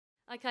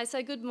Okay,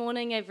 so good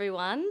morning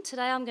everyone.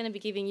 Today I'm going to be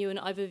giving you an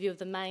overview of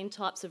the main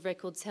types of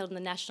records held in the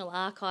National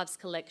Archives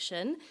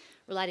collection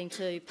relating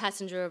to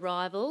passenger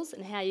arrivals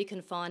and how you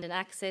can find and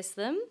access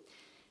them.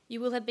 You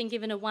will have been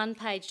given a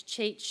one-page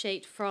cheat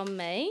sheet from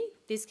me.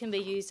 This can be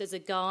used as a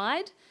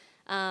guide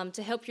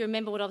to help you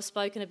remember what I've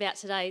spoken about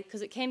today,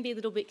 because it can be a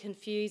little bit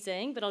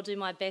confusing, but I'll do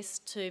my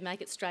best to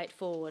make it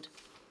straightforward.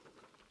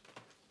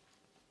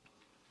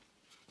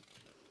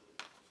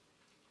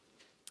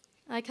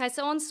 Okay,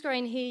 so on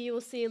screen here you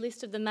will see a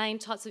list of the main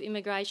types of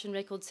immigration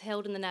records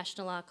held in the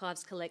National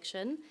Archives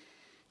collection.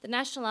 The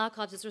National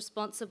Archives is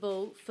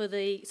responsible for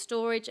the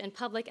storage and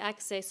public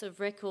access of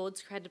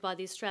records created by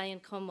the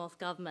Australian Commonwealth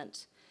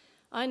Government.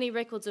 Only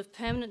records of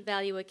permanent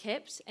value are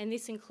kept, and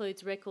this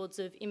includes records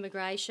of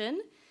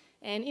immigration,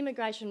 and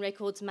immigration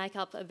records make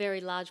up a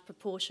very large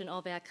proportion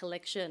of our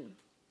collection.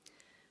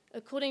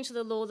 According to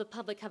the law, the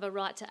public have a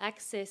right to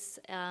access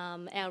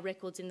our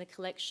records in the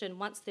collection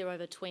once they're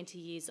over 20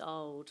 years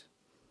old.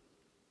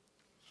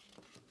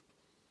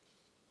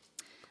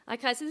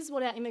 Okay, so this is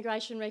what our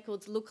immigration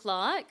records look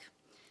like.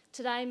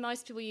 Today,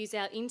 most people use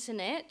our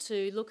internet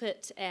to look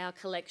at our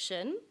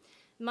collection.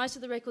 Most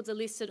of the records are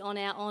listed on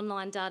our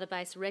online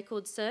database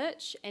record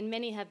search, and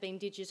many have been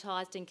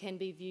digitised and can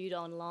be viewed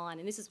online,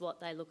 and this is what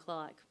they look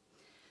like.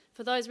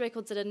 For those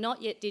records that are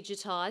not yet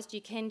digitised,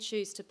 you can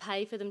choose to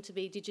pay for them to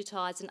be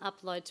digitised and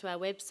upload to our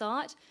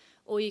website,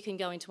 or you can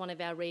go into one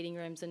of our reading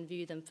rooms and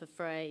view them for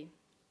free.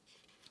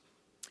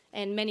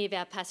 And many of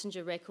our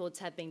passenger records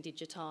have been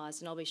digitised,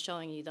 and I'll be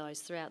showing you those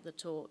throughout the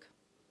talk.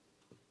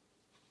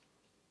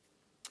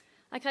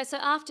 Okay, so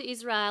after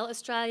Israel,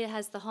 Australia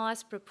has the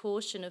highest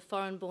proportion of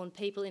foreign-born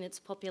people in its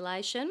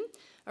population,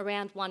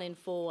 around 1 in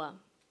 4.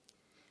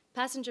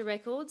 Passenger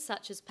records,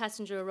 such as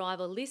passenger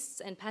arrival lists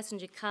and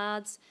passenger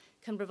cards,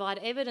 can provide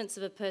evidence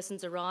of a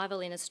person's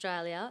arrival in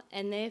Australia,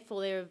 and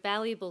therefore they're a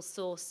valuable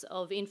source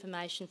of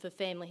information for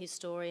family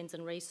historians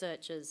and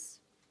researchers.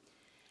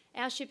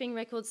 Our shipping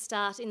records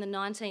start in the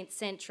 19th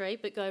century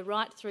but go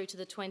right through to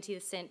the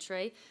 20th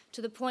century,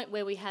 to the point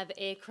where we have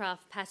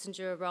aircraft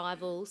passenger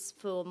arrivals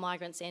for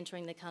migrants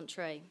entering the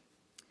country.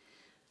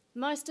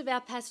 Most of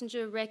our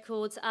passenger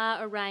records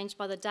are arranged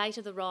by the date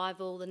of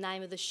arrival, the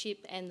name of the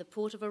ship and the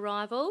port of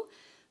arrival,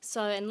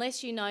 so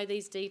unless you know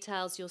these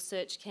details, your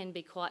search can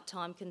be quite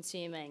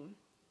time-consuming.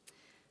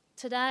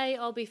 Today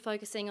I'll be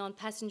focusing on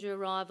passenger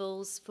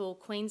arrivals for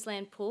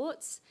Queensland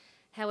ports.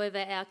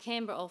 However, our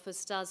Canberra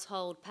office does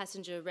hold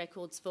passenger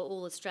records for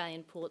all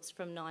Australian ports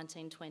from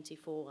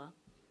 1924.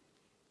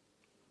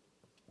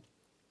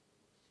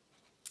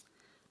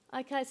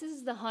 Okay, so this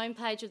is the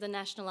homepage of the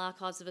National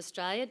Archives of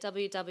Australia,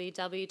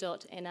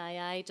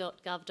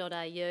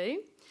 www.naa.gov.au.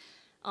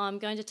 I'm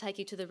going to take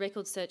you to the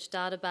record search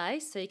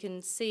database so you can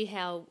see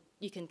how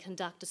you can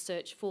conduct a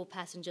search for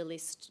passenger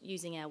lists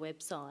using our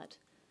website.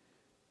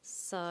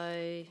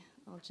 So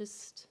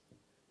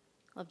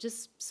I've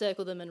just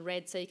circled them in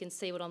red so you can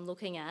see what I'm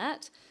looking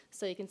at.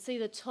 So you can see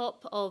the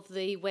top of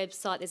the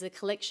website, there's a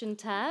collection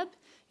tab.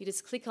 You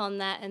just click on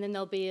that and then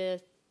there'll be a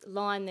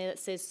line there that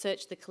says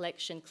search the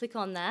collection. Click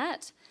on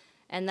that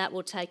and that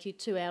will take you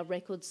to our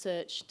record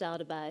search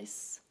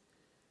database.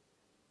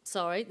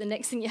 Sorry, the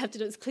next thing you have to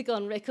do is click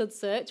on record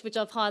search, which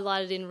I've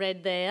highlighted in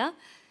red there.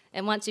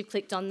 And once you've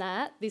clicked on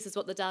that, this is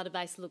what the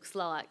database looks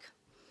like.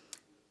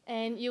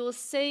 And you will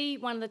see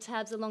one of the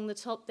tabs along the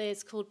top there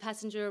is called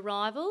Passenger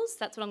Arrivals.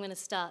 That's what I'm going to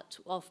start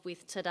off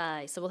with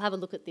today. So we'll have a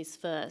look at this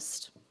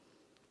first.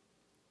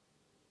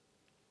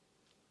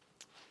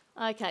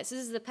 Okay, so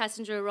this is the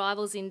Passenger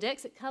Arrivals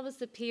Index. It covers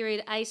the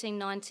period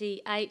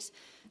 1898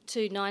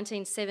 to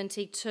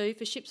 1972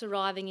 for ships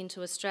arriving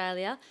into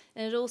Australia,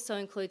 and it also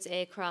includes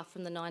aircraft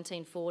from the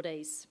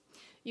 1940s.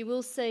 You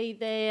will see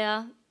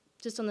there,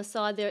 just on the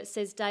side there, it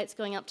says dates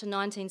going up to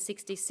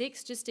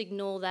 1966. Just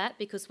ignore that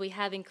because we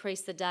have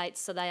increased the dates,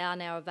 so they are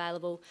now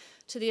available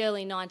to the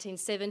early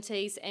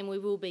 1970s, and we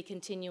will be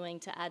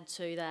continuing to add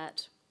to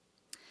that.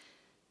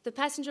 The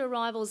Passenger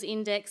Arrivals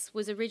Index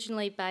was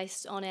originally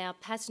based on our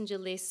passenger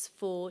lists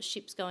for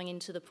ships going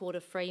into the port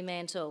of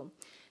Fremantle.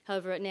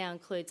 However, it now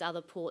includes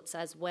other ports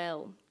as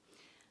well.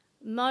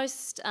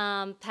 Most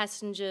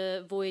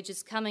passenger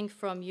voyages coming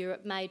from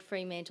Europe made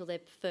Fremantle their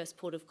first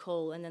port of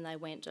call, and then they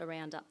went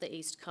around up the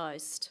east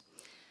coast.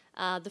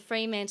 The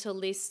Fremantle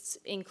lists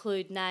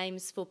include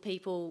names for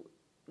people,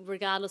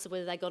 regardless of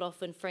whether they got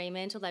off in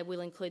Fremantle. They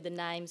will include the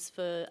names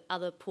for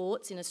other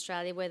ports in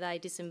Australia where they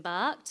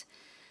disembarked.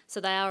 So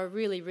they are a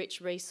really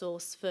rich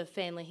resource for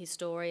family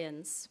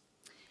historians.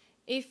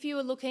 If you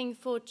were looking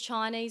for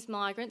Chinese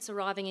migrants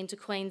arriving into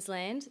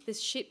Queensland, the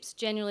ships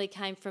generally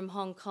came from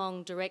Hong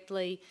Kong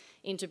directly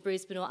into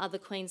Brisbane or other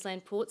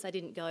Queensland ports. They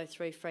didn't go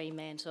through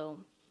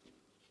Fremantle.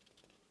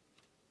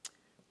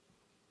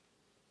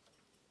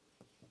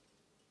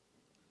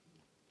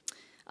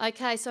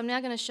 Okay, so I'm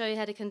now going to show you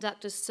how to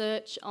conduct a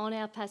search on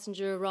our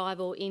passenger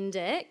arrival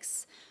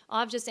index.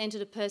 I've just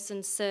entered a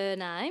person's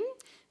surname,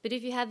 but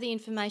if you have the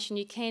information,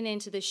 you can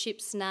enter the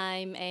ship's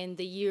name and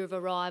the year of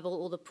arrival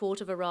or the port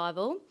of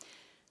arrival.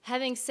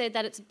 Having said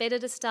that, it's better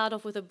to start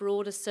off with a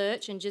broader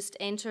search and just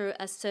enter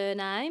a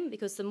surname,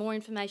 because the more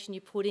information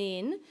you put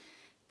in,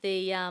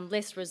 the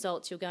less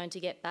results you're going to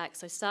get back.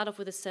 So start off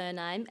with a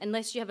surname.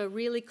 Unless you have a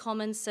really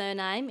common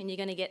surname and you're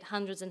going to get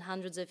hundreds and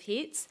hundreds of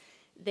hits,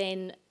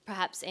 then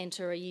perhaps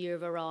enter a year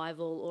of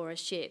arrival or a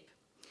ship.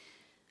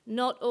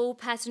 Not all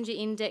passenger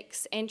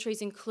index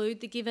entries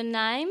include the given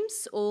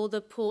names or the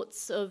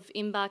ports of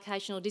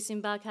embarkation or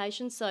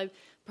disembarkation, so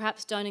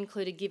perhaps don't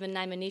include a given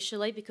name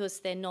initially because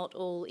they're not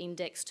all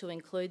indexed to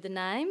include the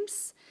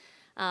names.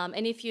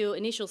 And if your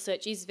initial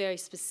search is very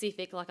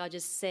specific, like I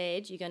just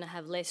said, you're going to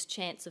have less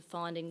chance of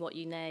finding what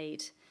you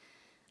need.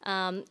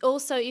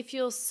 Also, if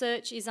your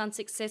search is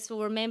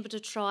unsuccessful, remember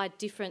to try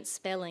different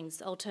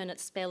spellings, alternate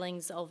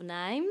spellings of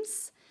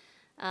names.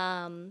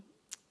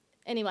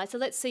 Anyway, so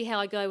let's see how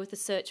I go with the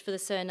search for the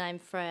surname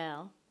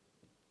Frau.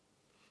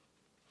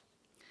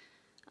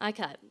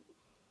 Okay.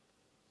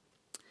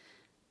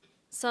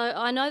 So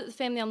I know that the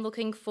family I'm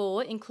looking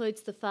for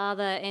includes the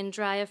father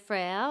Andrea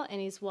Frau and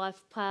his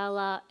wife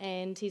Paula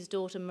and his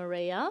daughter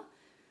Maria.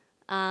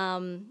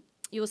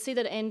 You'll see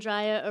that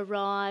Andrea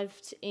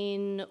arrived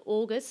in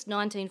August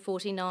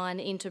 1949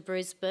 into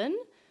Brisbane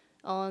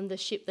on the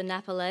ship the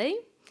Napoli,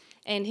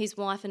 and his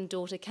wife and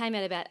daughter came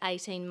out about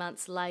 18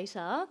 months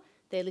later.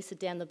 They're listed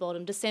down the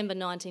bottom, December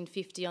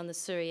 1950 on the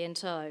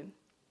Sorrento.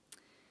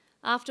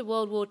 After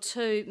World War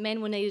II,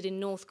 men were needed in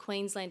North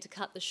Queensland to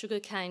cut the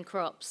sugarcane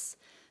crops.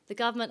 The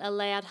government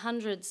allowed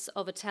hundreds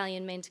of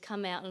Italian men to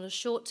come out on a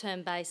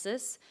short-term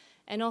basis,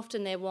 and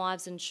often their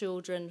wives and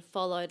children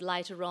followed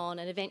later on,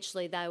 and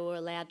eventually they were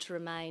allowed to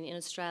remain in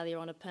Australia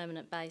on a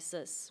permanent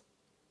basis.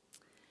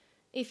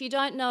 If you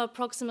don't know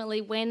approximately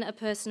when a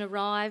person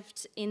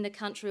arrived in the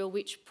country or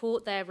which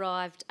port they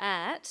arrived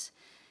at,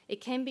 it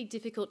can be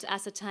difficult to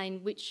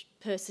ascertain which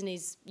person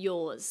is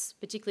yours,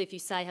 particularly if you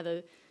say have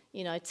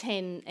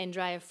 10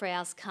 Andrea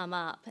Fraus come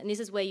up. And this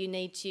is where you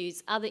need to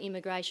use other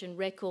immigration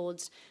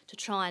records to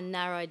try and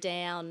narrow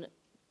down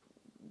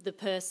the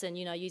person,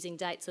 using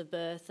dates of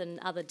birth and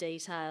other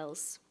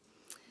details.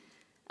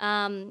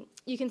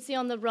 You can see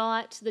on the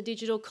right the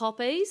digital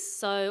copies.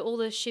 So all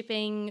the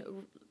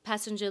shipping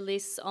passenger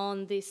lists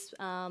on this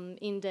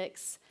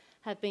index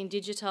have been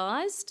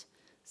digitised.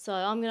 So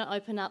I'm going to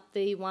open up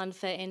the one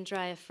for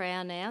Andrea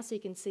Frau now so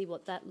you can see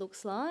what that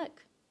looks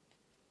like.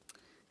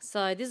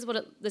 So this is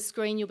what the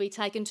screen you'll be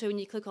taken to when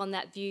you click on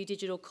that View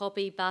Digital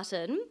Copy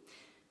button.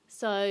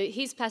 So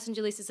his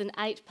passenger list is an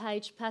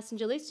 8-page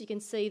passenger list. You can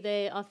see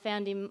there I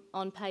found him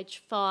on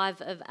page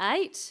 5 of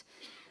 8.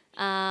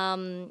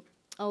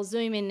 I'll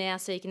zoom in now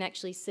so you can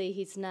actually see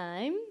his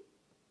name.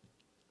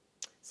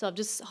 So I've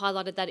just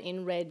highlighted that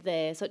in red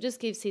there. So it just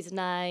gives his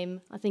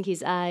name, I think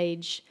his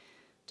age,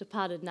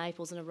 departed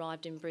Naples and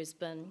arrived in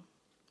Brisbane.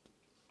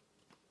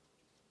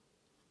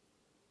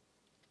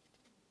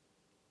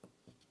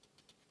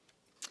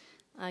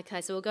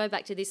 Okay, so we'll go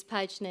back to this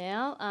page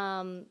now.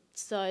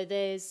 So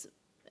there's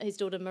his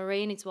daughter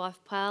Marie and his wife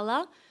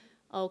Paula.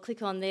 I'll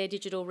click on their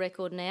digital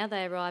record now.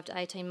 They arrived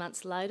 18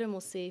 months later, and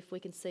we'll see if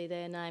we can see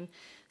their name.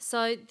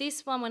 So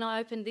this one, when I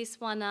opened this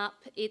one up,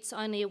 it's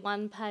only a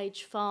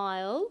 1-page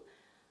file,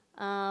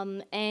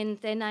 and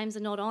their names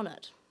are not on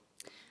it.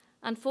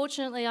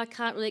 Unfortunately, I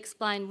can't really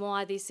explain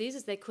why this is,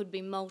 as there could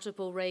be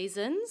multiple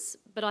reasons,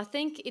 but I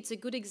think it's a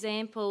good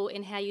example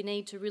in how you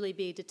need to really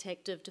be a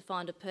detective to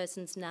find a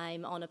person's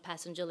name on a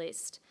passenger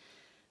list.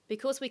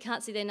 Because we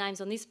can't see their names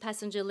on this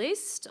passenger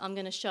list, I'm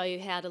going to show you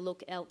how to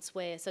look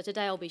elsewhere. So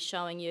today I'll be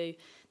showing you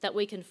that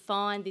we can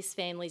find this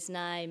family's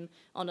name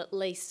on at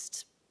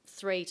least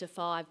 3 to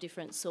 5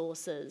 different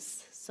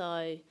sources.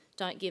 So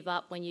don't give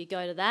up when you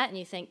go to that and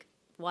you think,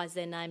 why is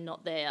their name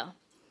not there?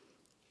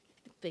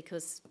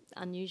 Because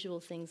unusual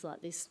things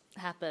like this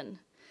happen.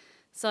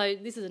 So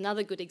this is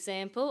another good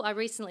example. I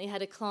recently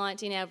had a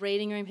client in our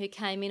reading room who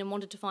came in and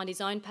wanted to find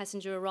his own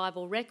passenger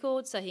arrival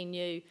record, so he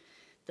knew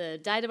the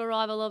date of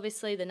arrival,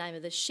 obviously, the name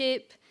of the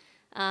ship,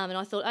 and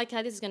I thought,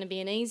 okay, this is going to be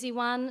an easy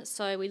one.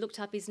 So we looked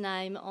up his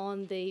name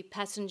on the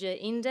passenger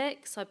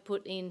index. I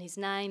put in his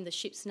name, the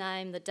ship's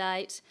name, the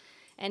date,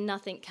 and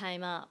nothing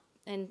came up.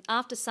 And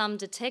after some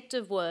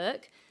detective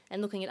work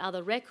and looking at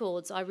other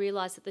records, I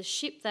realised that the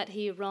ship that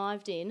he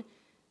arrived in,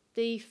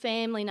 the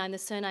family name, the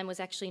surname, was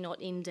actually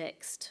not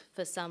indexed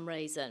for some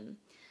reason.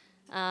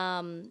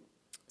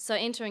 So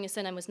entering a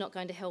surname was not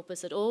going to help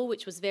us at all,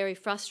 which was very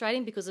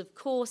frustrating because, of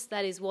course,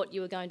 that is what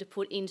you were going to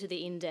put into the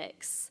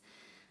index.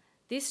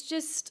 This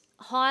just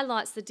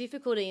highlights the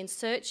difficulty in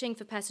searching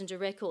for passenger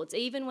records.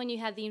 Even when you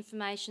have the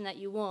information that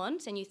you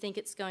want and you think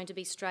it's going to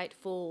be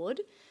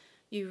straightforward,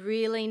 you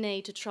really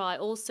need to try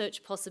all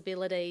search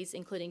possibilities,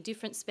 including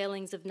different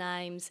spellings of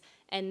names,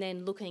 and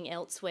then looking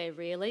elsewhere,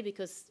 really,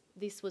 because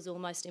this was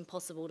almost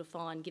impossible to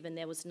find given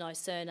there was no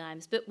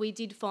surnames. But we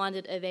did find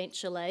it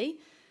eventually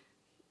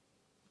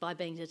by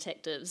being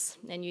detectives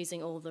and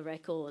using all the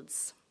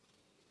records.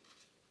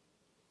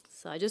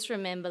 So just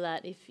remember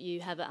that if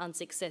you have an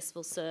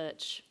unsuccessful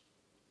search.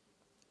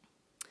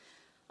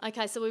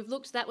 Okay, so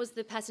that was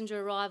the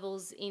passenger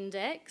arrivals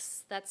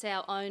index. That's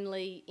our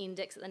only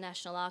index at the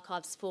National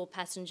Archives for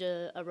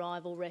passenger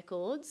arrival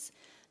records.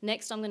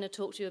 Next, I'm going to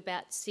talk to you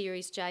about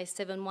Series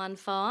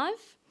J715.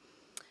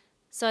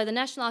 So the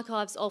National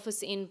Archives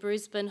office in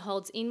Brisbane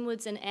holds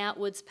inwards and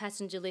outwards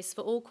passenger lists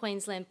for all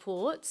Queensland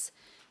ports,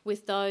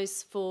 with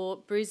those for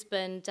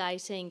Brisbane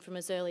dating from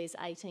as early as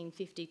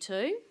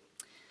 1852.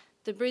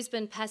 The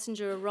Brisbane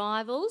passenger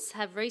arrivals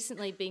have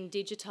recently been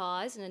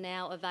digitised and are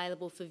now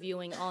available for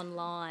viewing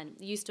online.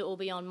 They used to all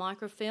be on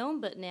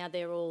microfilm, but now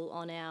they're all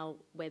on our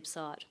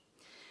website.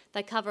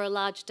 They cover a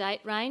large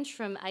date range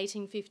from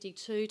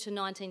 1852 to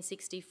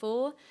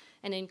 1964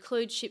 and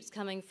include ships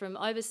coming from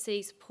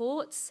overseas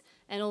ports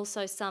and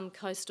also some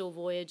coastal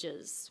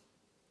voyages.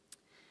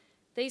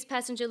 These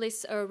passenger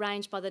lists are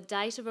arranged by the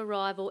date of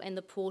arrival and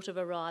the port of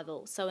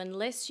arrival, so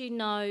unless you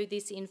know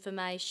this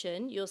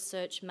information, your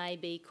search may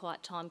be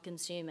quite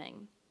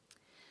time-consuming.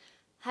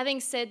 Having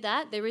said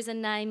that, there is a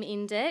name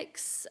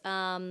index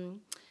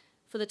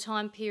for the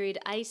time period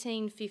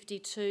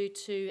 1852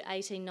 to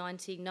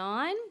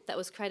 1899 that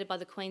was created by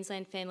the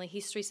Queensland Family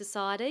History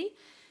Society.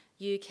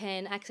 You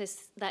can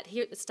access that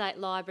here at the State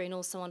Library and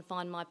also on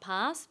Find My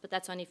Past, but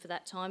that's only for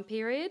that time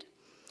period.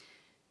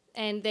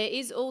 And there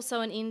is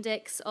also an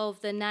index of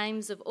the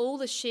names of all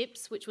the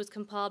ships, which was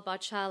compiled by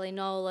Charlie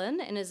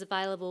Nolan and is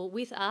available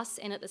with us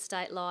and at the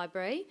State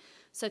Library.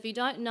 So if you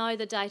don't know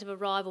the date of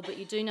arrival but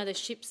you do know the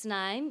ship's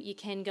name, you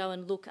can go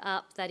and look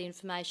up that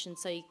information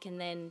so you can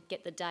then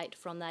get the date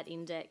from that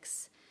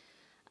index.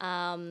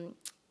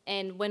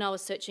 And when I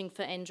was searching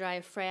for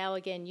Andrea Frau,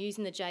 again,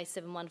 using the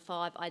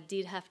J715, I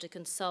did have to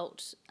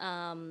consult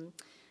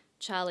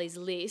Charlie's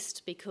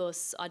list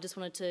because I just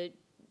wanted to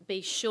be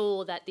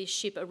sure that this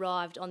ship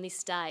arrived on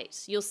this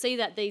date. You'll see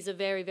that these are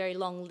very, very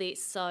long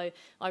lists, so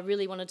I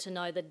really wanted to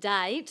know the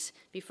date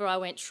before I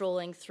went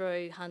trawling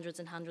through hundreds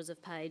and hundreds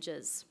of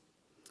pages.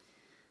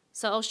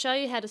 So I'll show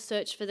you how to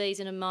search for these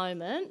in a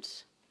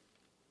moment.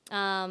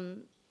 I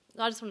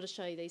just wanted to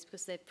show you these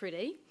because they're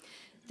pretty.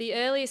 The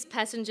earliest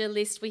passenger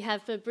list we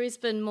have for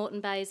Brisbane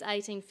Moreton Bay is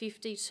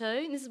 1852,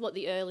 and this is what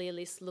the earlier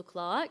lists look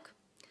like.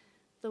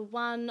 The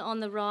one on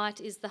the right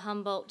is the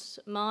Humboldt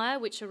Meyer,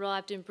 which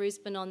arrived in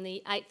Brisbane on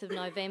the 8th of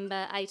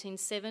November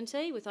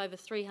 1870 with over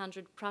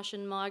 300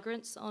 Prussian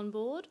migrants on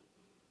board.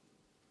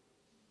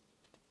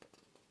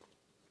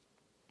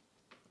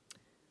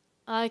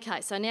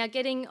 Okay, so now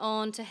getting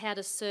on to how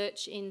to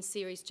search in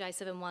Series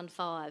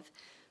J715.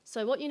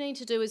 So what you need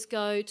to do is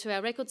go to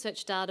our record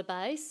search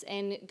database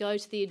and go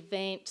to the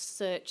advanced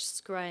search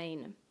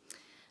screen.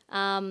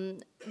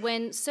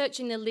 When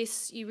searching the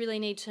lists, you really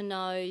need to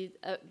know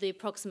the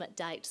approximate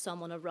date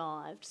someone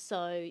arrived.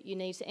 So you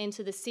need to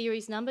enter the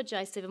series number,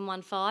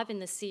 J715, in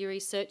the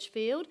series search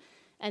field,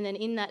 and then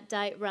in that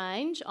date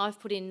range, I've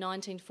put in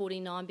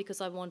 1949 because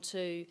I want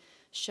to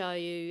show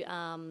you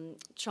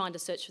trying to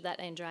search for that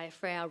Andrea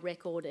Frau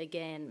record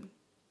again.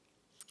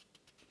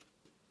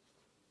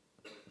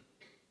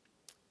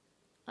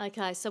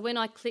 Okay, so when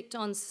I clicked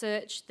on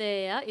search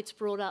there, it's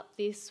brought up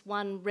this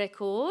one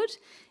record.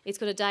 It's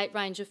got a date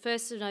range of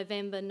 1st of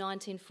November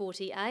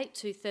 1948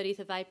 to 30th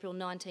of April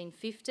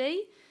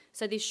 1950.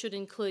 So this should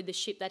include the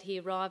ship that he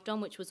arrived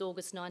on, which was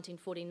August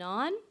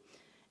 1949.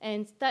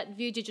 And that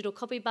View Digital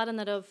Copy button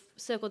that I've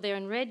circled there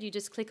in red, you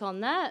just click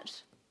on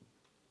that.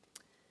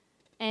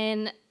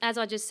 And as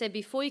I just said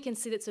before, you can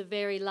see that's a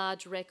very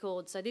large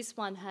record. So this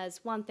one has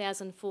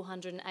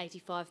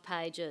 1,485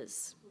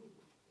 pages.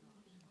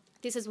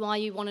 This is why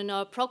you want to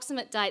know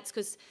approximate dates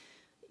because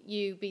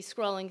you'll be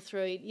scrolling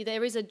through.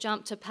 There is a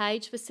jump to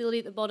page facility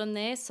at the bottom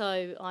there,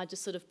 so I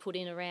just sort of put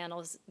in around, I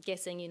was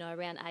guessing,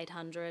 around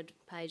 800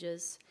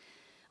 pages.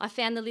 I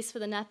found the list for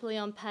the Napoli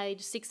on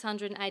page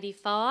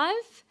 685,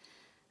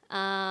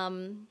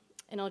 and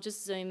I'll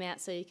just zoom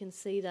out so you can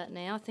see that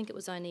now. I think it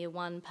was only a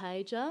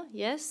one-pager,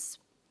 yes.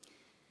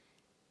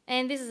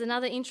 And this is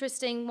another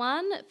interesting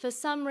one. For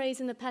some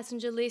reason, the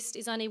passenger list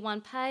is only one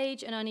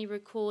page and only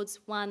records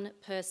one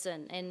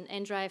person, and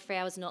Andrea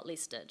Frau is not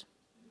listed.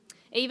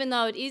 Even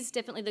though it is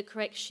definitely the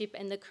correct ship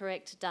and the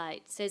correct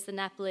date. It says the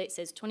Napoli, it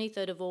says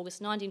 23rd of August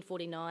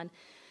 1949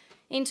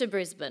 into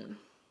Brisbane.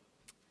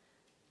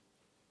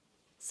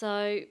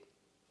 So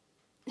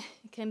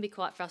it can be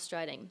quite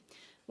frustrating.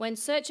 When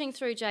searching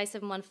through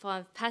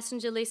J715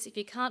 passenger lists, if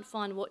you can't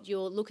find what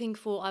you're looking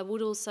for, I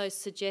would also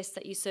suggest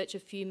that you search a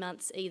few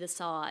months either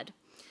side,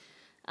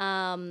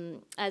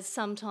 as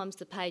sometimes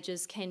the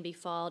pages can be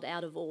filed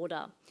out of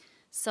order.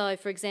 So,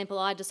 for example,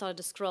 I decided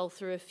to scroll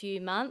through a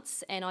few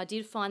months and I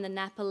did find the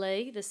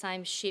Napoli, the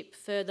same ship,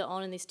 further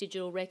on in this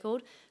digital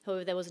record.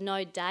 However, there was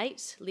no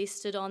date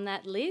listed on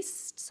that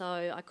list,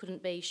 so I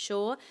couldn't be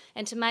sure.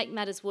 And to make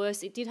matters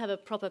worse, it did have a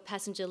proper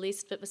passenger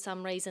list, but for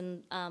some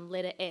reason,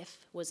 letter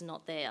F was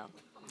not there.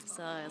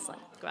 So I was like,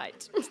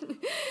 great.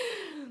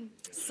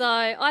 So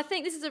I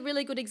think this is a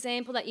really good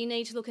example that you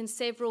need to look in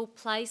several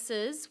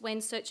places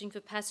when searching for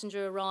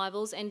passenger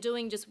arrivals, and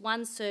doing just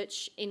one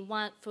search in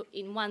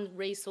one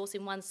resource,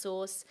 in one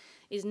source,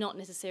 is not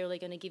necessarily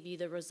going to give you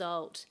the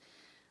result.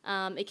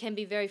 It can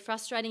be very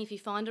frustrating if you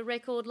find a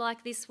record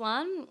like this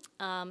one.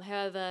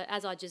 However,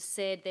 as I just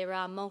said, there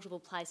are multiple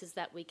places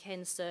that we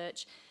can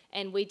search,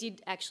 and we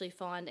did actually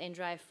find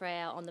Andrea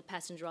Frau on the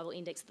passenger arrival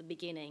index at the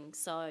beginning,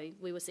 so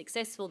we were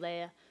successful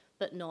there,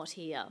 but not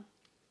here.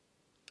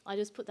 I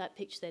just put that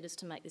picture there just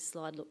to make this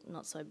slide look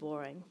not so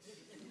boring.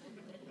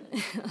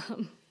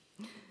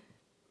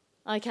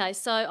 Okay,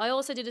 so I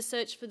also did a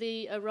search for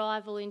the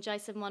arrival in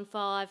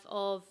J715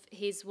 of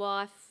his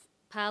wife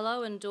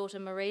Paolo and daughter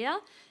Maria,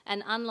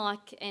 and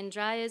unlike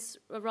Andrea's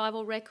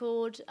arrival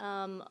record,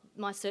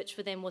 my search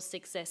for them was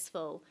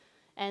successful.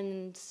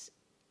 And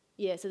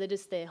yeah, so they're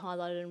just there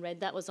highlighted in red.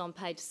 That was on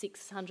page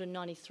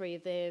 693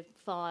 of their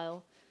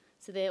file.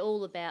 So they're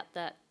all about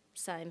that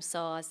same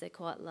size, they're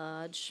quite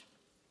large.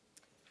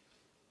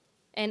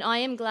 And I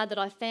am glad that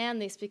I found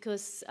this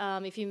because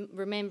if you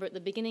remember at the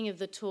beginning of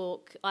the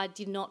talk, I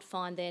did not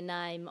find their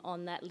name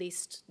on that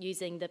list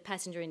using the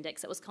passenger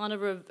index. It was kind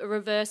of a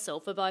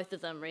reversal for both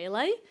of them,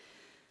 really.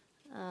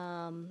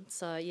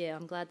 So yeah,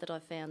 I'm glad that I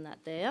found that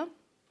there.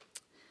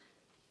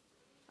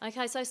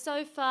 Okay,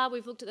 so far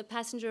we've looked at the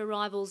passenger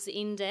arrivals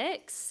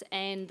index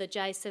and the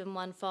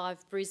J715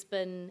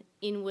 Brisbane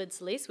inwards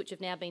list, which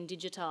have now been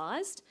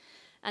digitised.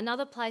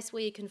 Another place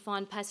where you can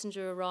find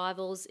passenger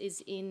arrivals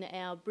is in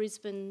our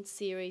Brisbane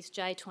Series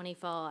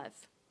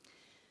J25.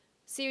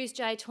 Series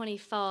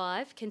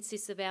J25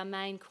 consists of our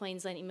main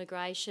Queensland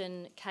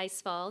immigration case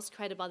files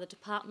created by the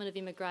Department of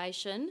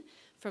Immigration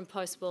from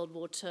post-World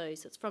War II,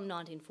 so it's from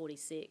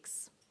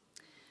 1946.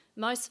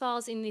 Most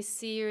files in this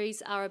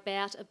series are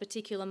about a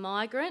particular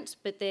migrant,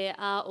 but there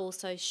are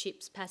also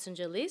ships'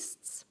 passenger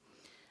lists.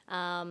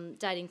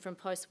 Dating from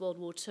post-World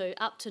War II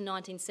up to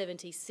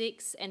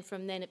 1976, and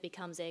from then it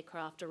becomes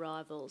aircraft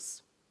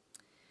arrivals.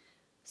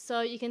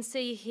 So you can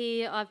see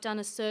here I've done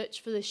a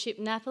search for the ship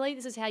Napoli.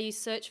 This is how you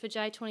search for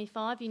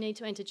J25. You need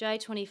to enter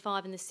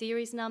J25 in the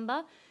series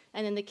number,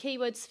 and in the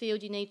keywords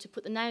field you need to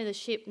put the name of the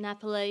ship,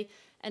 Napoli,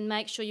 and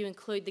make sure you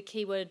include the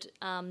keyword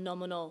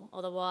nominal.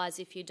 Otherwise,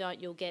 if you don't,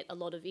 you'll get a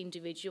lot of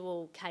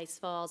individual case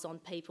files on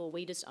people.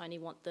 We just only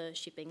want the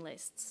shipping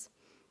lists.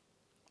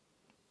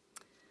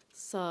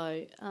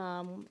 So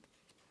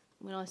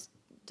when I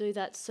do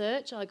that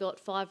search, I got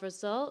 5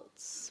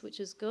 results, which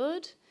is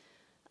good.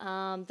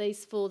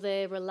 These 4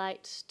 there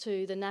relate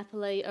to the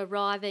Napoli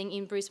arriving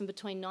in Brisbane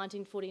between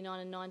 1949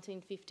 and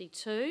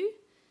 1952.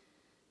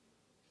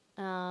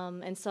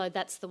 And so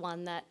that's the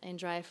one that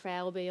Andrea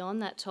Frau will be on,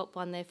 that top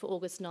one there for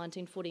August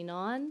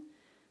 1949.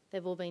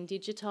 They've all been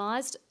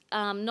digitised.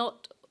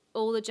 Not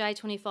all the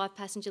J25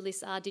 passenger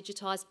lists are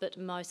digitised, but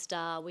most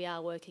are. We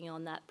are working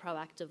on that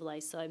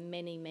proactively, so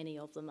many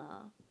of them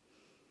are.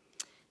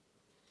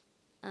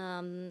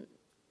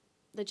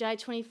 The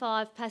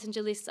J25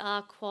 passenger lists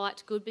are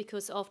quite good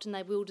because often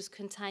they will just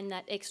contain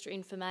that extra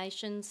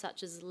information,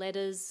 such as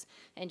letters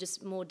and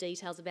just more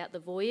details about the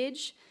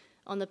voyage.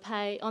 On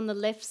the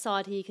left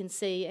side here you can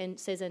see, and it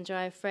says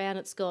Andrea Frau, and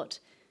it's got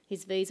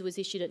his visa was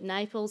issued at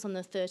Naples on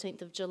the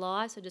 13th of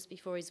July, so just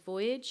before his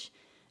voyage.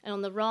 And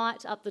on the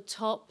right, up the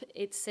top,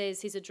 it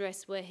says his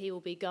address where he will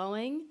be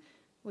going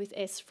with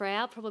S.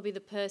 Frau, probably the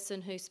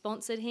person who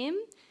sponsored him,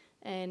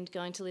 and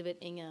going to live at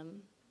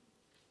Ingham.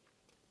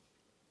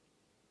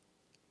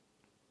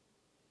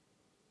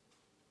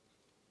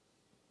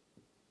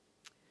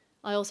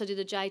 I also did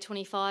a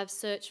J25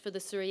 search for the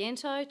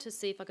Sorrento to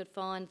see if I could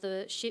find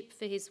the ship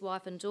for his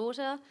wife and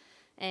daughter,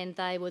 and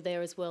they were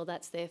there as well.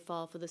 That's their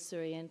file for the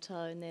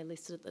Sorrento, and they're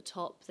listed at the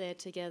top there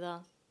together.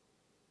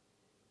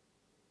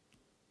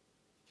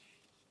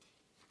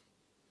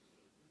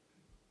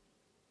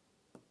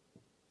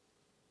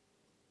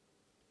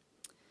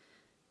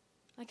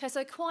 Okay,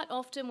 so quite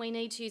often we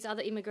need to use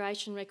other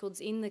immigration records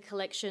in the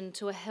collection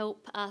to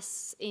help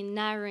us in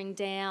narrowing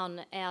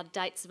down our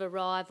dates of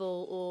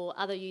arrival or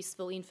other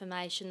useful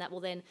information that will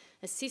then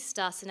assist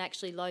us in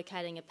actually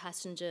locating a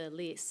passenger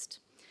list.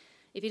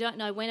 If you don't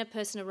know when a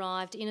person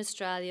arrived in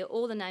Australia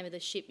or the name of the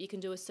ship, you can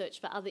do a search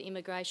for other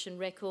immigration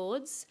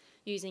records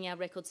using our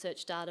record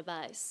search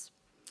database.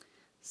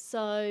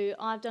 So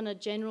I've done a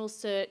general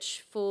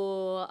search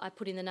I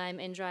put in the name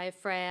Andrea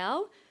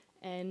Frau,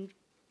 and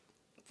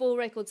 4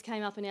 records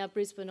came up in our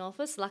Brisbane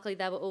office. Luckily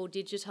they were all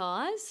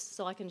digitised,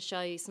 so I can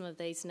show you some of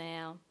these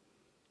now.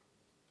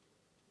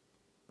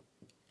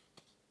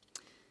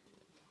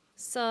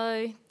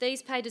 So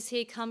these pages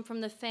here come from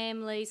the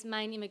family's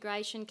main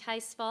immigration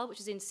case file, which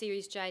is in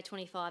Series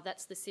J25.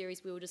 That's the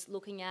series we were just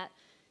looking at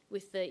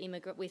with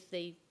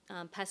the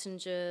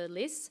passenger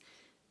lists.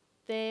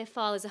 Their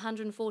file is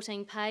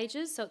 114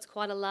 pages, so it's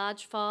quite a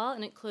large file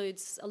and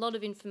includes a lot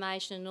of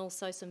information and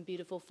also some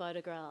beautiful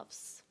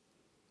photographs.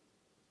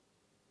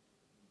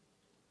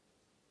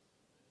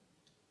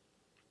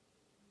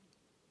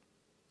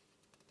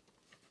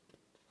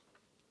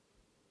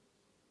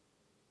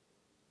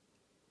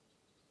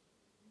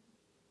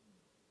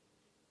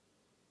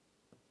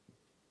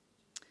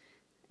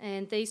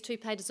 And these 2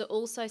 pages are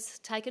also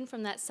taken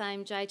from that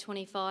same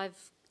J25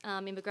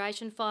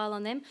 immigration file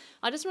on them.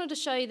 I just wanted to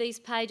show you these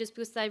pages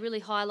because they really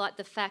highlight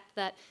the fact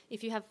that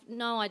if you have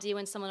no idea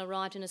when someone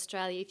arrived in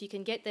Australia, if you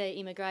can get their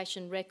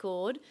immigration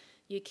record,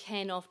 you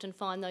can often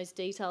find those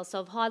details. So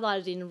I've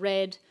highlighted in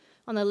red.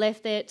 On the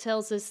left there, it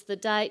tells us the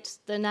date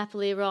the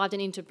Napoli arrived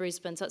and into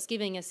Brisbane, so it's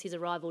giving us his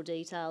arrival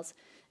details.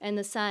 And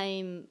the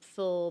same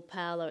for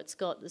Paolo, it's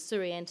got the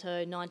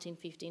Suriento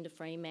 1950 into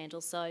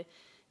Fremantle. So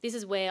this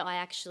is where I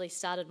actually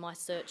started my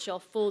search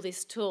off for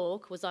this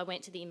talk, was I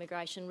went to the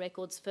immigration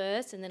records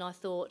first, and then I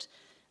thought,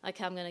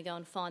 okay, I'm going to go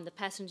and find the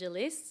passenger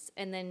lists,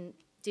 and then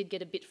did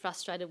get a bit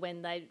frustrated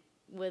when they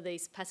were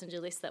these passenger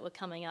lists that were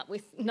coming up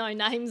with no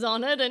names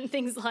on it and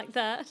things like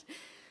that.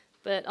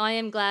 But I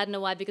am glad in a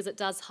way because it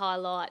does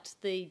highlight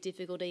the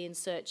difficulty in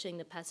searching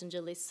the passenger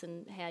lists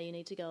and how you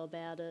need to go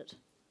about it.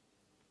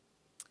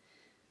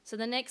 So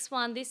the next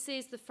one, this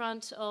is the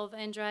front of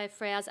Andrea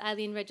Frau's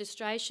alien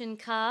registration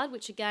card,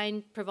 which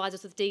again provides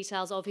us with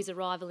details of his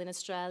arrival in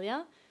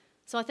Australia.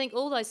 So I think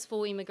all those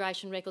 4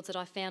 immigration records that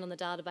I found on the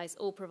database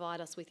all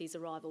provide us with his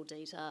arrival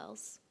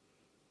details.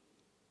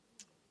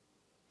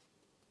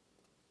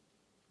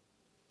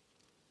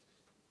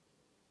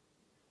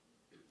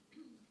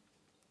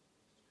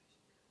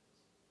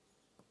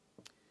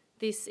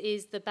 This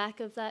is the back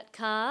of that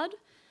card.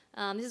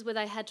 This is where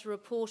they had to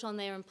report on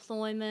their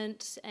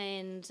employment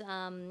and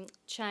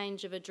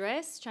change of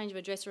address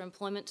or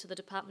employment to the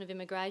Department of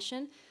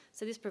Immigration.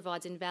 So this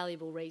provides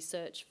invaluable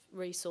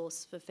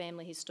resource for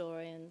family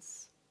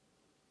historians.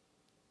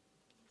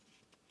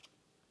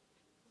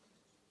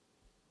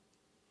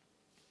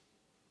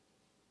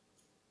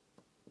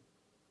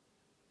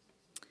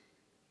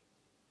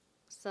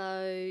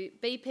 So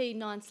BP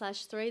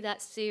 9/3,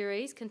 that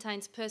series,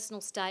 contains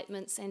personal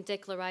statements and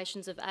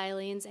declarations of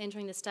aliens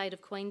entering the state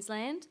of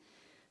Queensland.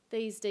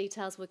 These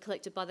details were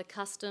collected by the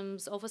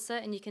Customs officer,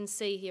 and you can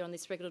see here on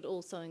this record it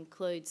also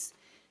includes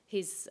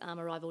his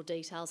arrival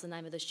details, the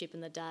name of the ship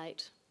and the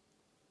date.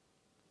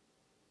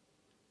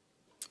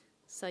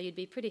 So you'd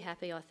be pretty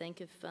happy, I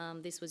think, if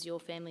this was your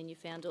family and you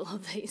found all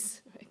of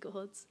these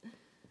records.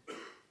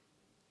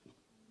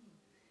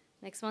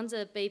 Next one's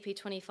a BP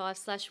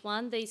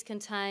 25/1. These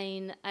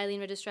contain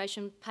alien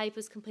registration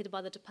papers completed by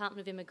the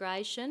Department of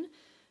Immigration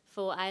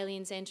for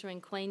aliens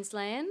entering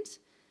Queensland.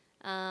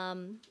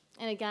 And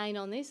again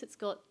on this, it's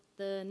got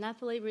the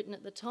Napoli written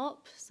at the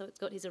top, so it's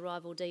got his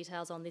arrival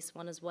details on this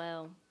one as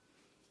well.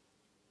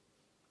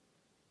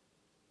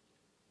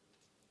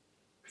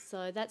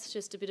 So that's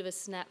just a bit of a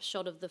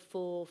snapshot of the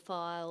 4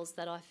 files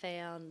that I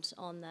found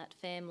on that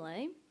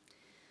family.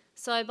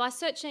 So by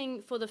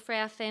searching for the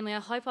Frau family, I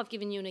hope I've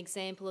given you an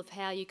example of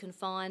how you can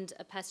find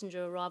a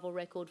passenger arrival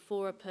record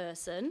for a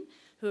person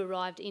who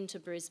arrived into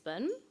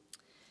Brisbane.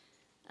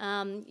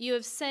 You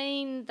have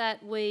seen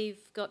that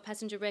we've got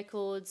passenger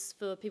records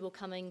for people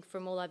coming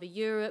from all over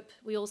Europe.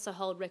 We also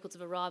hold records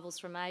of arrivals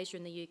from Asia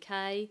and the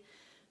UK.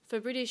 For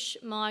British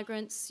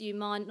migrants, you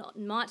might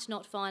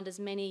not find as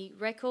many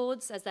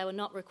records as they were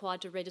not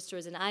required to register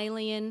as an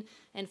alien,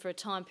 and for a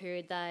time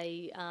period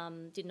they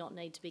did not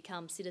need to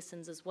become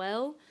citizens as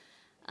well.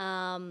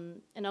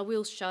 And I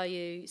will show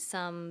you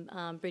some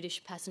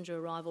British passenger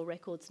arrival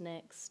records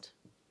next.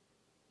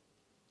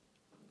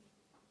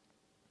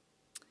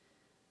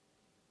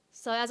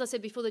 So as I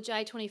said before, the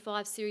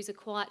J25 series are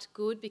quite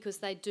good because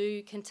they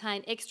do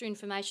contain extra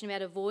information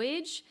about a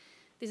voyage.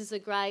 This is a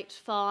great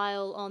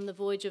file on the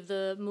voyage of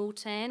the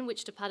Multan,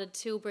 which departed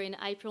Tilbury in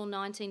April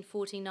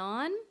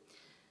 1949.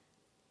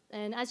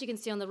 And as you can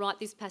see on the right,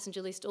 this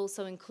passenger list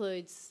also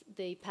includes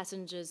the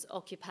passenger's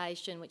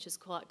occupation, which is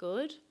quite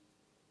good.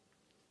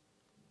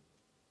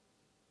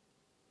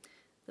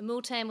 The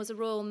Multan was a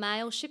Royal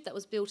Mail ship that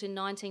was built in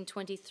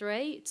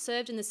 1923. It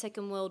served in the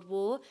Second World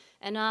War,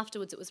 and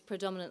afterwards it was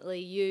predominantly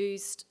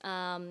used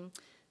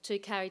to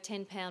carry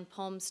 £10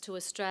 POMs to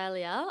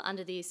Australia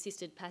under the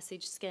Assisted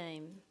Passage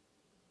Scheme.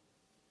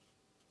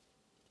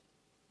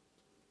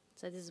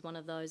 So this is one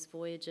of those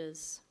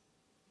voyages.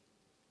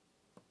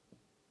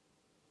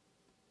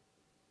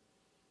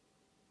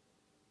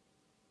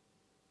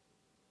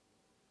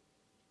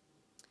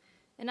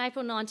 In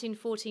April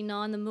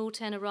 1949, the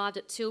Multan arrived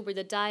at Tilbury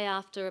the day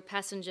after a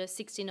passenger,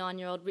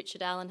 69-year-old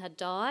Richard Allen, had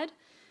died.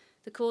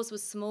 The cause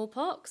was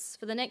smallpox.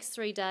 For the next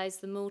 3 days,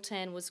 the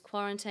Multan was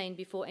quarantined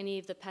before any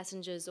of the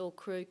passengers or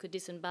crew could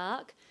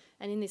disembark,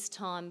 and in this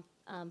time,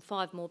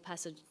 5 more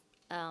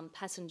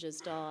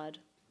passengers died.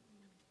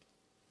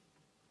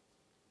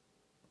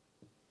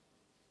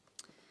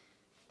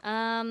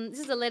 This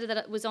is a letter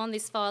that was on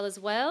this file as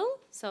well,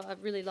 so I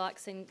really like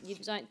seeing, you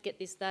don't get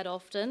this that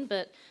often,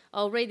 but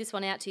I'll read this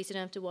one out to you so you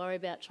don't have to worry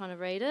about trying to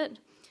read it.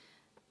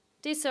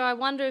 Dear sir, I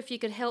wonder if you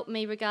could help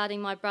me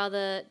regarding my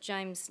brother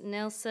James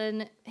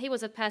Nelson. He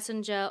was a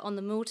passenger on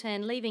the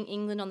Multan leaving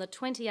England on the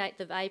 28th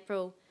of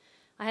April.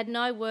 I had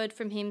no word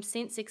from him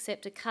since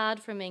except a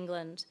card from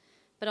England,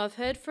 but I've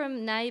heard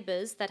from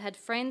neighbours that had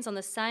friends on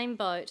the same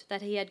boat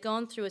that he had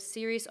gone through a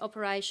serious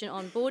operation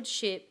on board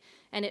ship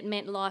and it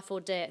meant life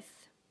or death.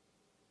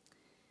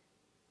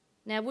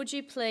 Now, would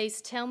you please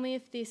tell me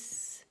if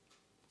this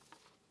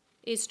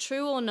is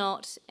true or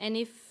not, and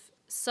if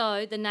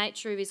so the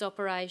nature of his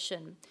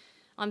operation.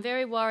 I'm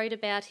very worried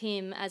about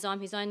him as I'm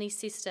his only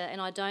sister and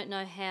I don't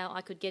know how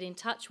I could get in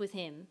touch with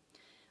him.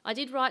 I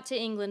did write to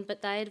England,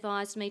 but they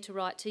advised me to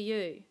write to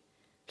you.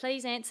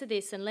 Please answer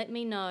this and let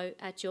me know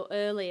at your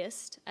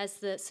earliest, as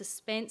the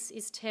suspense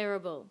is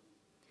terrible.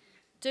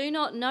 Do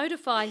not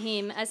notify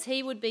him, as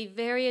he would be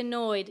very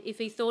annoyed if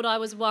he thought I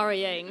was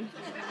worrying.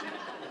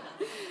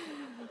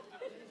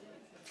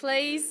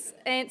 Please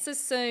answer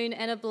soon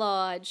and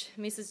oblige,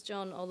 Mrs.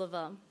 John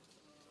Oliver.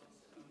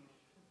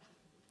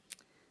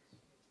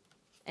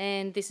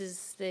 And this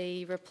is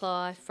the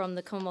reply from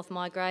the Commonwealth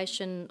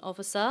Migration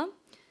Officer.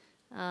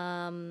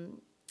 I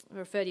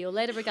refer to your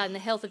letter regarding the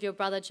health of your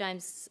brother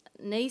James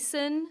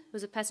Neeson, who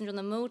was a passenger on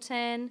the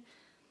Multan.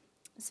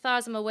 As far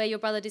as I'm aware, your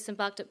brother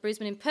disembarked at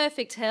Brisbane in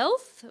perfect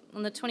health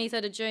on the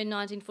 23rd of June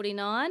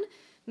 1949.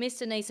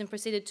 Mr Neeson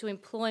proceeded to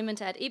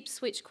employment at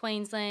Ipswich,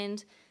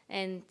 Queensland,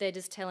 and they're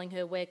just telling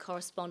her where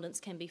correspondence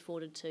can be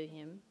forwarded to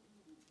him.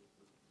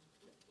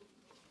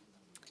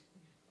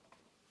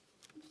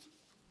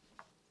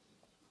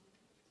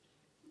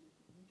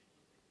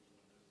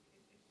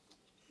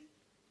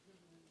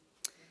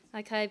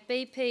 Okay,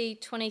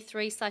 BP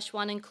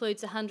 23/1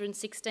 includes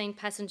 116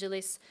 passenger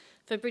lists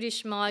for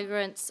British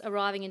migrants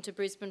arriving into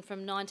Brisbane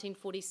from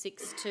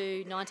 1946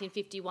 to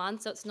 1951,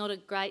 so it's not a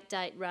great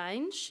date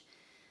range.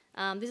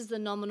 This is the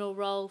nominal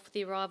roll for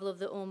the arrival of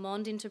the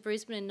Ormond into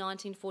Brisbane in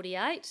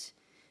 1948.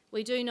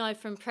 We do know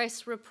from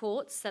press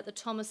reports that the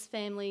Thomas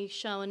family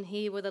shown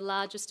here were the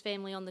largest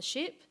family on the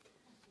ship.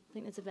 I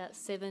think there's about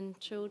 7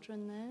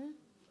 children there.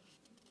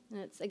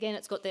 And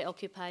it's got their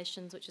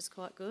occupations, which is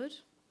quite good.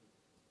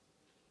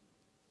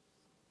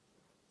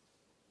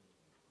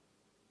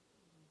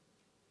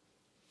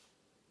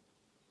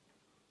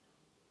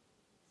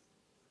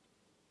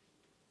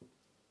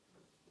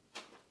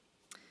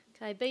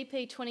 Okay,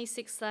 BP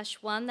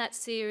 26/1, that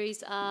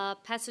series are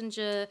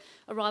passenger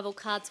arrival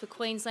cards for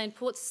Queensland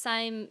ports,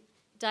 same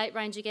date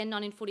range again,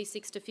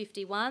 1946 to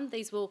 51.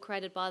 These were all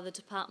created by the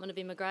Department of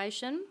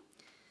Immigration.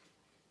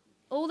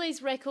 All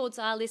these records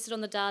are listed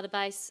on the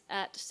database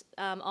at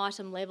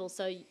item level,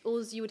 so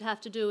all you would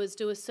have to do is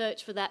do a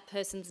search for that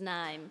person's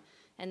name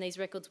and these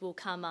records will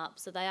come up.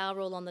 So they are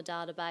all on the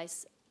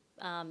database.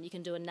 You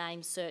can do a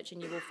name search and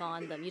you will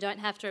find them. You don't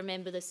have to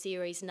remember the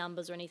series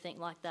numbers or anything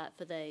like that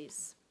for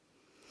these.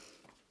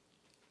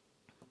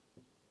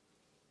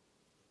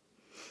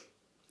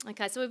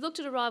 Okay, so we've looked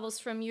at arrivals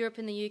from Europe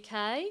and the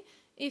UK.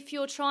 If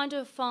you're trying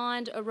to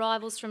find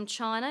arrivals from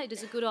China, it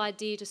is a good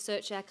idea to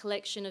search our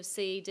collection of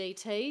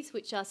CEDTs,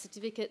 which are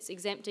certificates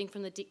exempting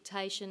from the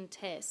dictation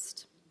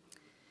test.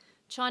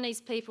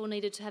 Chinese people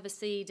needed to have a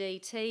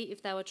CEDT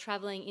if they were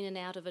travelling in and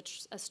out of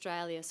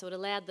Australia, so it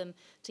allowed them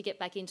to get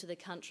back into the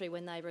country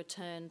when they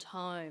returned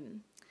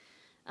home.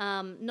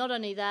 Not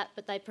only that,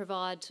 but they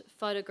provide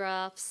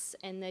photographs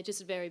and they're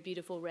just very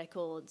beautiful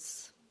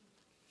records.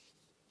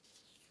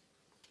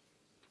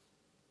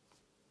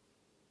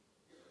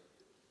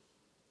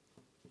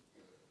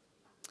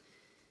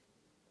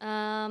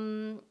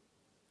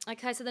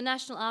 Okay, so the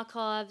National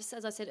Archives,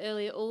 as I said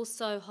earlier,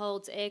 also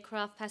holds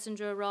aircraft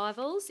passenger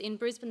arrivals. In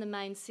Brisbane, the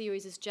main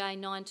series is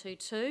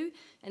J922,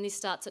 and this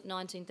starts at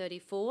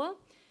 1934.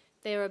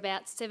 There are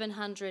about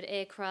 700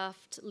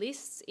 aircraft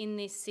lists in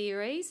this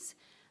series,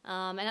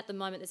 and at the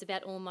moment there's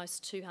about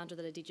almost 200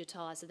 that are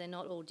digitised, so they're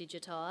not all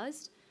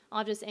digitised.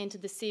 I've just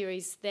entered the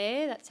series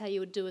there, that's how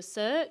you would do a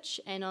search,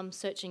 and I'm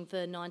searching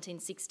for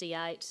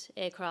 1968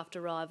 aircraft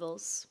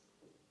arrivals.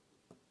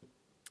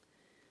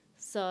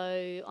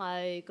 So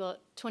I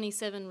got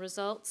 27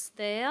 results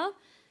there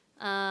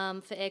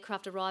for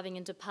aircraft arriving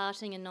and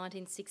departing in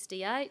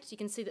 1968. You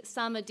can see that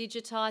some are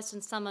digitised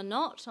and some are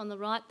not on the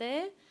right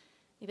there.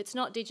 If it's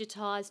not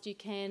digitised, you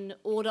can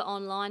order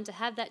online to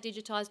have that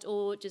digitised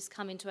or just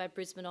come into our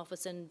Brisbane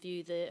office and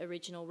view the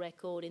original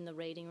record in the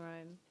reading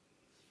room.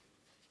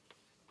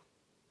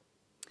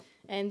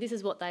 And this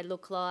is what they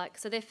look like.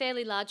 So they're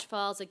fairly large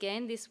files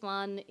again. This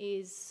one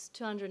is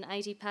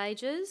 280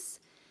 pages.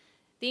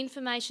 The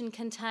information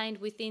contained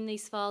within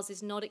these files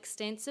is not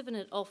extensive and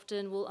it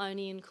often will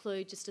only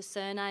include just a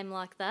surname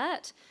like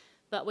that,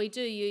 but we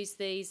do use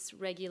these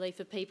regularly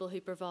for people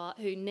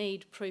who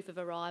need proof of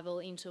arrival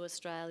into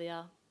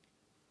Australia.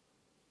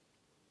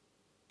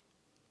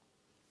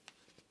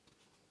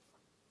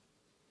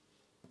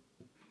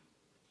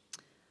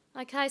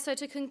 Okay, so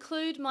to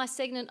conclude my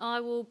segment, I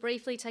will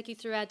briefly take you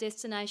through our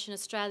Destination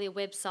Australia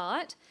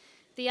website.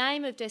 The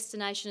aim of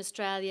Destination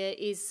Australia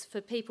is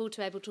for people to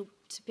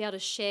be able to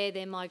share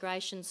their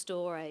migration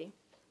story.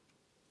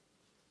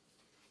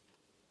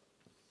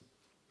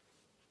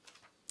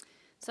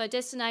 So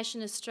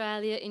Destination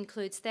Australia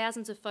includes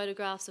thousands of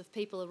photographs of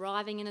people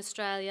arriving in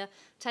Australia,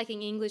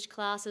 taking English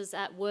classes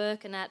at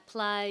work and at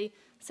play,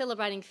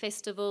 celebrating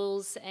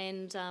festivals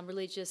and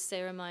religious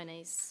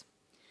ceremonies.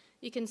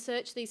 You can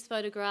search these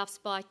photographs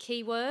by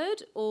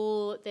keyword,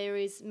 or there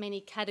is many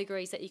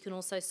categories that you can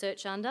also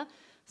search under.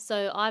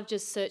 So I've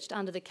just searched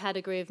under the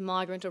category of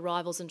migrant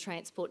arrivals and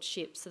transport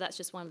ships. So that's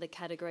just one of the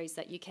categories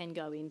that you can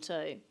go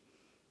into.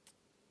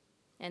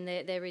 and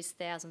there is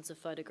thousands of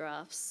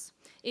photographs.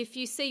 If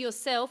you see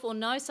yourself or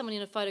know someone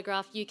in a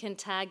photograph, you can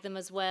tag them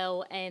as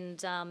well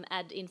and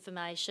add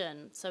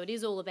information. So it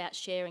is all about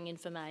sharing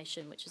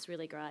information, which is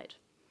really great.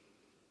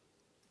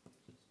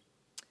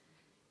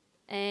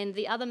 And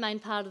the other main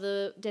part of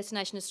the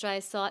Destination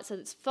Australia site, so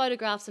it's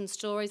photographs and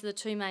stories are the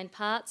two main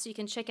parts. You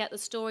can check out the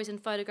stories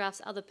and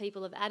photographs other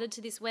people have added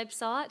to this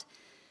website.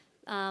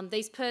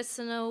 These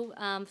personal,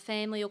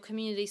 family or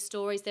community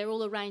stories, they're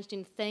all arranged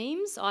in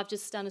themes. I've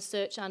just done a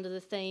search under the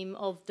theme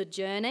of the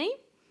journey.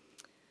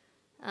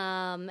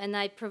 And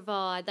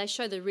they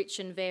show the rich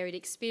and varied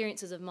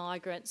experiences of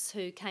migrants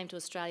who came to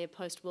Australia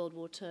post-World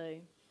War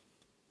II.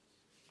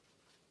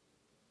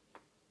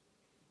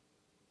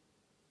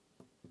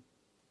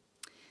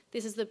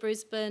 This is the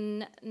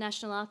Brisbane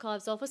National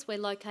Archives office. We're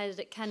located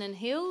at Cannon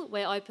Hill.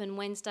 We're open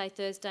Wednesday,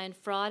 Thursday and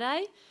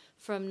Friday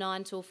from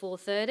 9 till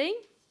 4:30.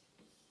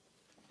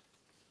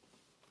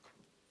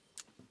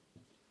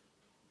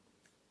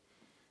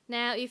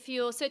 Now, if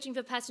you're searching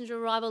for passenger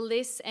arrival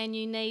lists and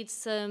you need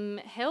some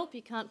help,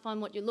 you can't find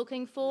what you're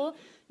looking for,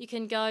 you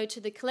can go to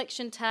the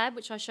collection tab,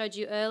 which I showed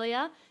you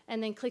earlier,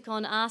 and then click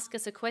on Ask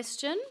Us a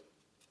Question.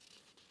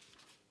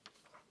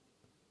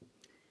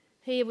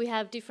 Here we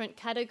have different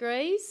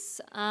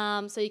categories,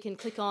 so you can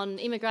click on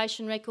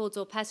immigration records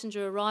or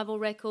passenger arrival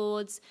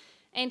records,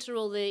 enter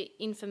all the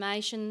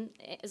information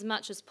as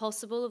much as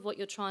possible of what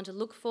you're trying to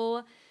look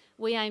for.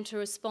 We aim to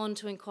respond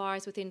to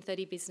inquiries within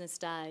 30 business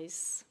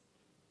days.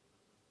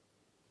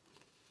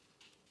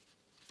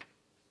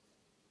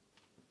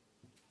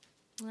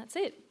 And that's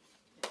it.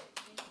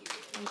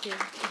 Thank you.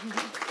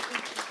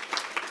 Thank you.